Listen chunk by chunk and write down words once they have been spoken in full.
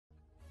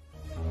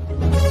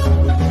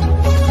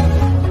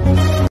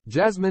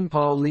Jasmine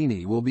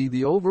Paolini will be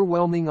the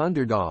overwhelming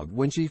underdog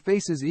when she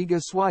faces Iga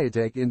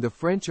Swiatek in the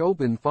French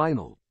Open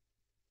final.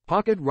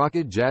 Pocket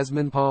rocket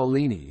Jasmine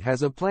Paolini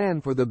has a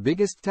plan for the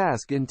biggest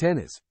task in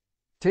tennis,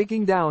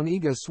 taking down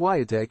Iga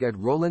Swiatek at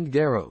Roland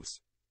Garros.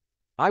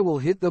 "I will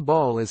hit the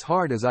ball as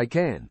hard as I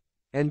can,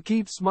 and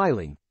keep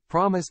smiling,"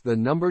 promised the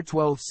number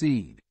 12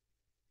 seed.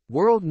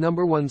 World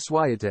number 1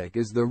 Swiatek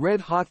is the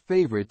red-hot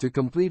favorite to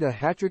complete a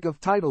hat-trick of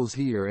titles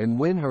here and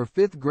win her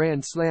 5th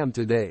Grand Slam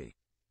today.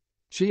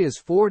 She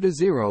is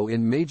 4-0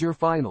 in major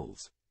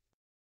finals.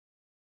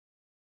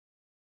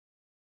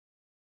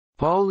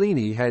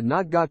 Paolini had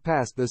not got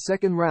past the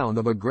second round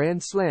of a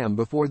Grand Slam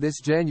before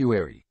this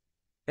January's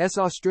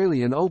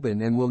Australian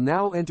Open and will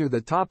now enter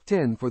the top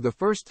 10 for the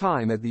first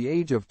time at the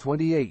age of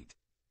 28.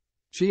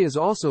 She is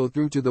also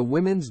through to the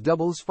women's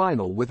doubles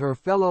final with her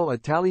fellow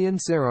Italian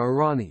Sara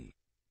Errani.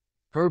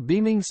 Her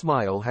beaming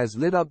smile has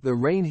lit up the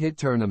rain-hit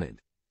tournament,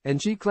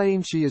 and she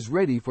claims she is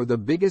ready for the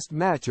biggest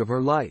match of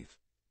her life.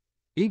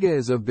 "Iga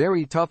is a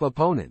very tough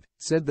opponent,"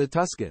 said the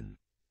Tuscan.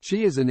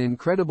 "She is an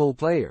incredible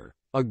player,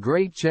 a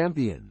great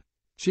champion.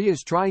 She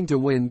is trying to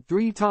win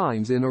 3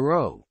 times in a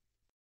row.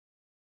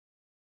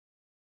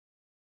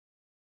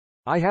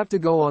 I have to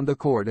go on the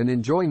court and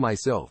enjoy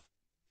myself,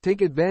 take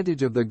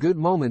advantage of the good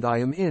moment I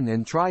am in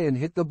and try and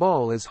hit the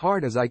ball as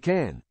hard as I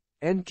can,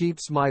 and keep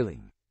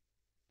smiling.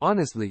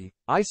 Honestly,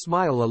 I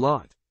smile a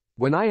lot.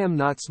 When I am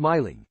not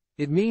smiling,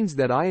 it means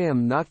that I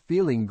am not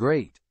feeling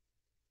great.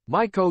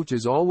 My coach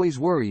is always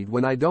worried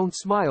when I don't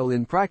smile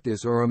in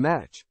practice or a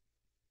match."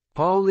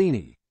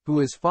 Paolini, who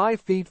is 5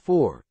 feet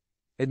 4,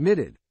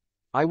 admitted,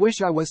 "I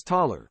wish I was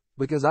taller,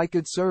 because I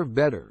could serve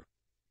better.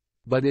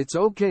 But it's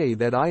okay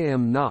that I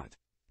am not."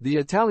 The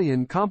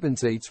Italian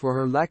compensates for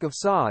her lack of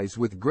size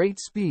with great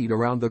speed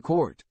around the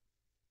court.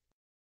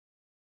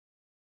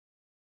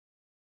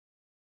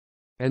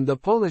 And the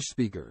Polish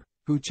speaker,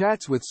 who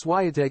chats with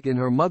Swiatek in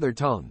her mother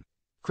tongue,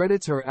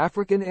 credits her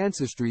African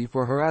ancestry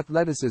for her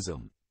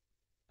athleticism.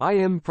 "I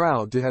am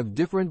proud to have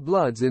different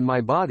bloods in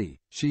my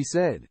body," she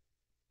said.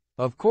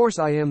 "Of course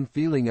I am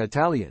feeling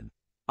Italian.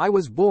 I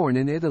was born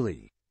in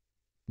Italy.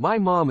 My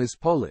mom is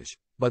Polish,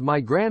 but my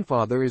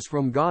grandfather is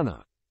from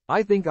Ghana.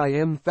 I think I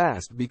am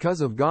fast because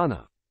of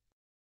Ghana."